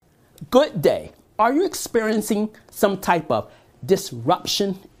Good day. Are you experiencing some type of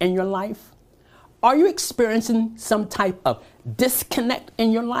disruption in your life? Are you experiencing some type of disconnect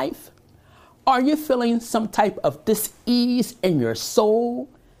in your life? Are you feeling some type of dis-ease in your soul?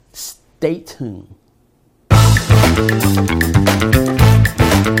 Stay tuned.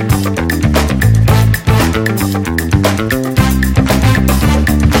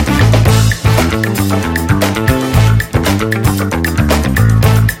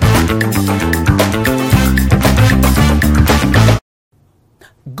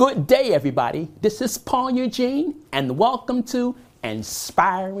 Good day, everybody. This is Paul Eugene, and welcome to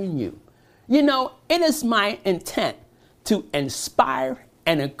Inspiring You. You know, it is my intent to inspire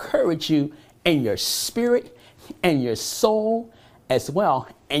and encourage you in your spirit and your soul, as well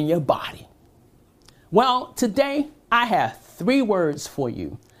in your body. Well, today I have 3 words for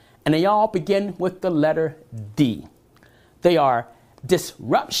you, and they all begin with the letter D. They are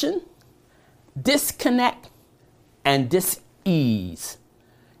disruption, disconnect, and dis-ease.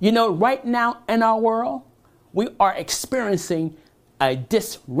 You know, right now in our world, we are experiencing a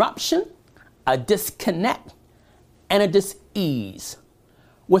disruption, a disconnect, and a dis-ease.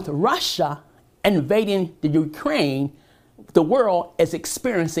 With Russia invading the Ukraine, the world is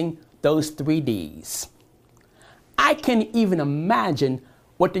experiencing those 3 Ds. I can even imagine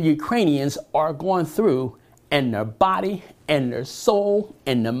what the Ukrainians are going through in their body, in their soul,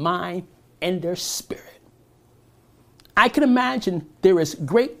 in their mind, in their spirit. I can imagine there is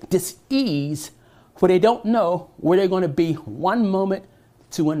great dis-ease where they don't know where they're going to be one moment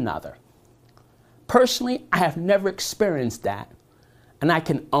to another. Personally, I have never experienced that, and I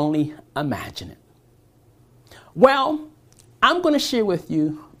can only imagine it. Well, I'm going to share with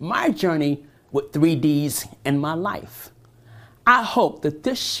you my journey with 3 Ds in my life. I hope that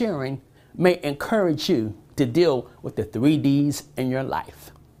this sharing may encourage you to deal with the 3 Ds in your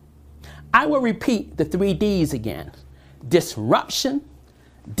life. I will repeat the 3 Ds again. Disruption,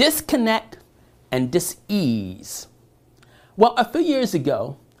 disconnect, and dis-ease. Well, a few years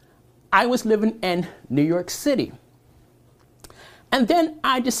ago, I was living in New York City. And then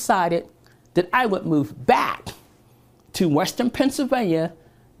I decided that I would move back to Western Pennsylvania,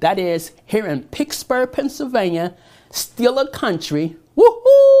 that is here in Pittsburgh, Pennsylvania, still a country,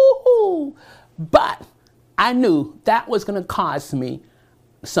 woohoo! But I knew that was going to cause me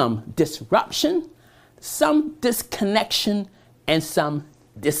some disruption, some disconnection, and some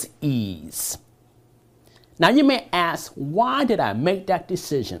dis-ease. Now you may ask, why did I make that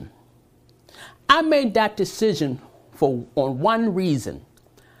decision? I made that decision on one reason.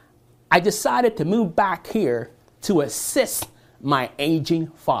 I decided to move back here to assist my aging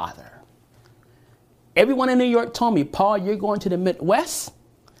father. Everyone in New York told me, Paul, you're going to the Midwest.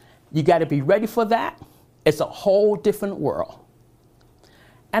 You got to be ready for that. It's a whole different world.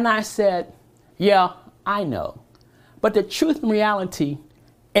 And I said, yeah, I know. But the truth and reality,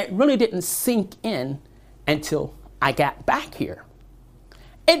 it really didn't sink in until I got back here.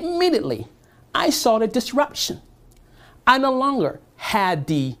 Immediately, I saw the disruption. I no longer had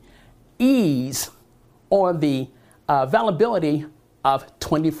the ease or the availability of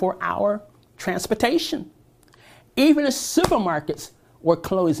 24-hour transportation. Even the supermarkets were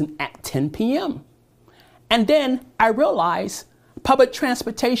closing at 10 p.m. And then I realized public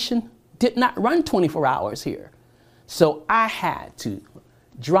transportation did not run 24 hours here. So I had to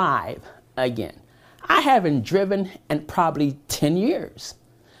drive again. I haven't driven in probably 10 years.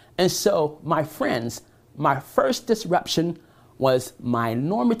 And so, my friends, my first disruption was my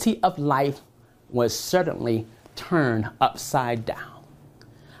normality of life was certainly turned upside down.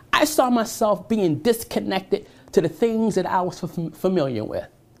 I saw myself being disconnected to the things that I was familiar with.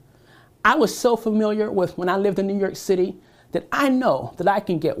 I was so familiar with when I lived in New York City that I know that I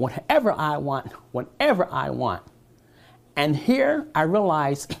can get whatever I want, whenever I want. And here I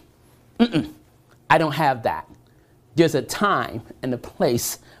realized, I don't have that. There's a time and a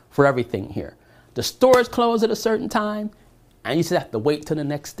place for everything here. The stores close at a certain time, and you just have to wait till the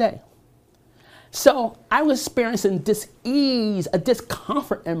next day. So I was experiencing dis-ease, a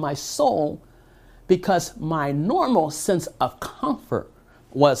discomfort in my soul because my normal sense of comfort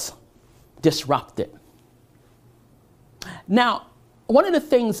was disrupted. Now, one of the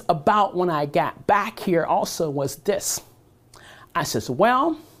things about when I got back here also was this. I says,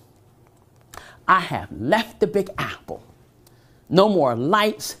 well, I have left the Big Apple. No more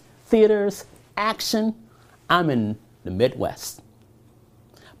lights, theaters, action. I'm in the Midwest.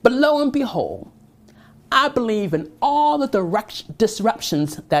 But lo and behold, I believe in all the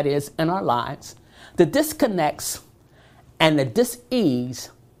disruptions that is in our lives, the disconnects and the dis-ease.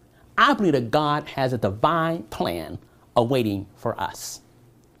 I believe that God has a divine plan awaiting for us.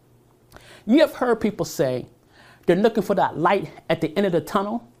 You have heard people say they're looking for that light at the end of the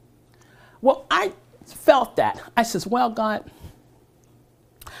tunnel. Well, I felt that. I says, well, God,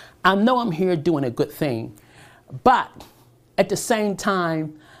 I know I'm here doing a good thing, but at the same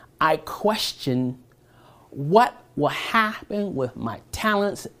time, I question what will happen with my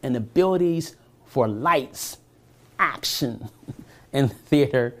talents and abilities for lights, action in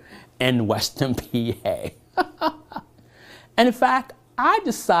theater in Western PA. And in fact, I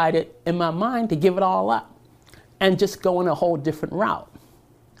decided in my mind to give it all up and just go in a whole different route.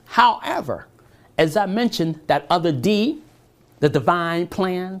 However, as I mentioned, that other D, the divine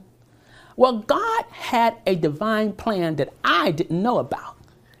plan, well, God had a divine plan that I didn't know about,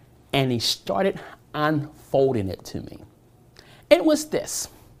 and he started unfolding it to me. It was this.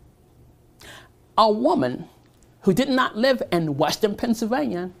 A woman who did not live in Western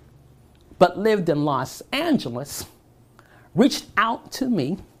Pennsylvania, but lived in Los Angeles, reached out to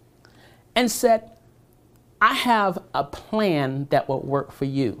me and said, I have a plan that will work for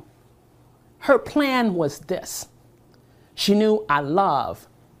you. Her plan was this. She knew I loved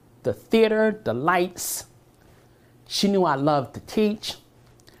the theater, the lights. She knew I loved to teach.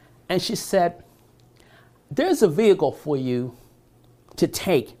 And she said, there's a vehicle for you to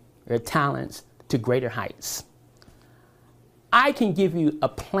take your talents to greater heights. I can give you a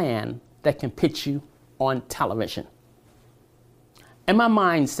plan that can put you on television. And my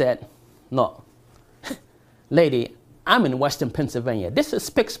mind said, look, lady, I'm in Western Pennsylvania. This is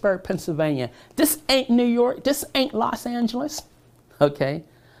Pittsburgh, Pennsylvania. This ain't New York. This ain't Los Angeles. Okay?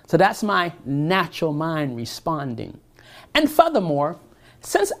 So that's my natural mind responding. And furthermore,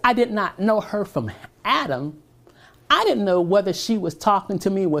 since I did not know her from Adam, I didn't know whether she was talking to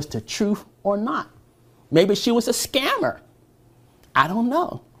me was the truth or not. Maybe she was a scammer. I don't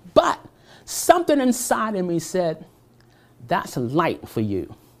know. But something inside of me said, that's a light for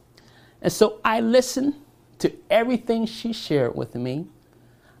you. And so I listened to everything she shared with me.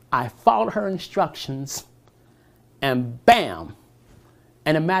 I followed her instructions, and bam,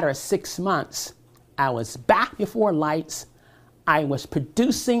 in a matter of 6 months, I was back before lights. I was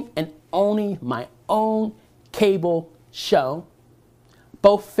producing and owning my own cable show,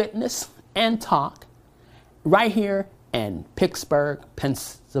 both fitness and talk, right here in Pittsburgh,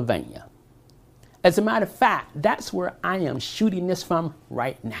 Pennsylvania. As a matter of fact, that's where I am shooting this from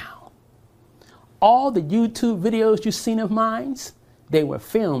right now. All the YouTube videos you've seen of mine, they were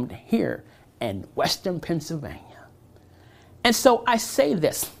filmed here in Western Pennsylvania. And so I say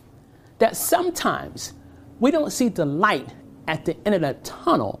this, that sometimes we don't see the light at the end of the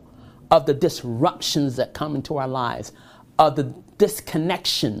tunnel of the disruptions that come into our lives, of the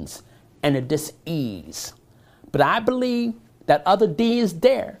disconnections and the dis-ease. But I believe that other D is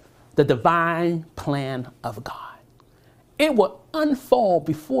there, the divine plan of God. It will unfold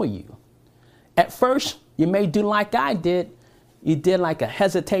before you. At first, you may do like I did. You did like a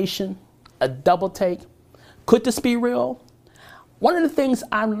hesitation, a double take. Could this be real? One of the things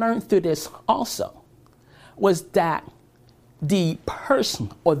I learned through this also was that the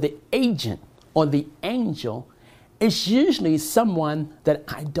person or the agent or the angel is usually someone that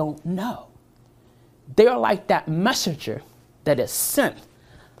I don't know. They are like that messenger that is sent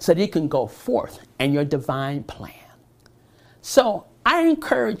so that you can go forth in your divine plan. So I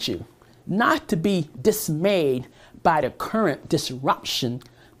encourage you not to be dismayed by the current disruption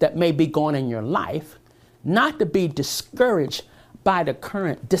that may be going on in your life, not to be discouraged by the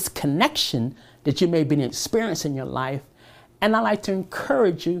current disconnection that you may be experiencing in your life. And I like to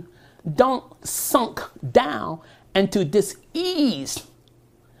encourage you, don't sunk down into dis-ease.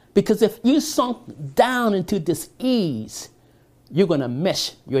 Because if you sunk down into dis-ease, you're going to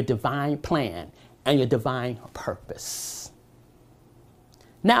miss your divine plan and your divine purpose.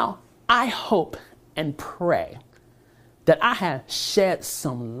 Now, I hope and pray that I have shed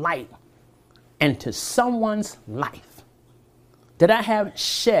some light into someone's life, that I have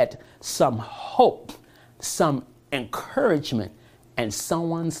shed some hope, some encouragement in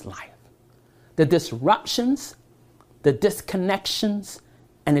someone's life. The disruptions, the disconnections,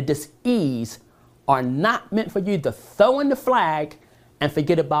 and the dis-ease are not meant for you to throw in the flag and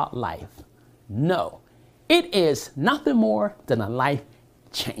forget about life. No, it is nothing more than a life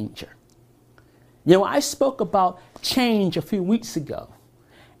changer. You know, I spoke about change a few weeks ago,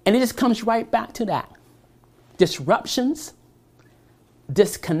 and it just comes right back to that. Disruptions,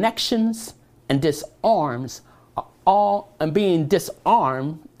 disconnections, and disarms are all, and being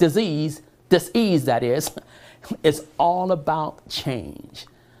disarmed, dis-ease that is all about change.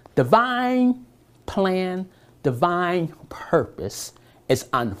 Divine plan, divine purpose is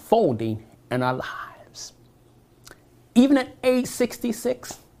unfolding in our lives. Even at age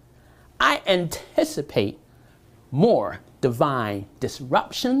 66, I anticipate more divine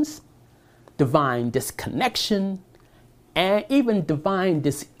disruptions, divine disconnection, and even divine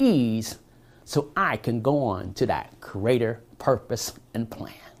dis-ease so I can go on to that greater purpose and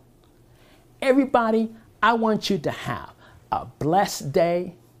plan. Everybody, I want you to have a blessed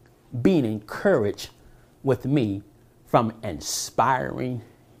day being encouraged with me from Inspiring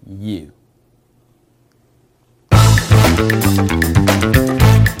You.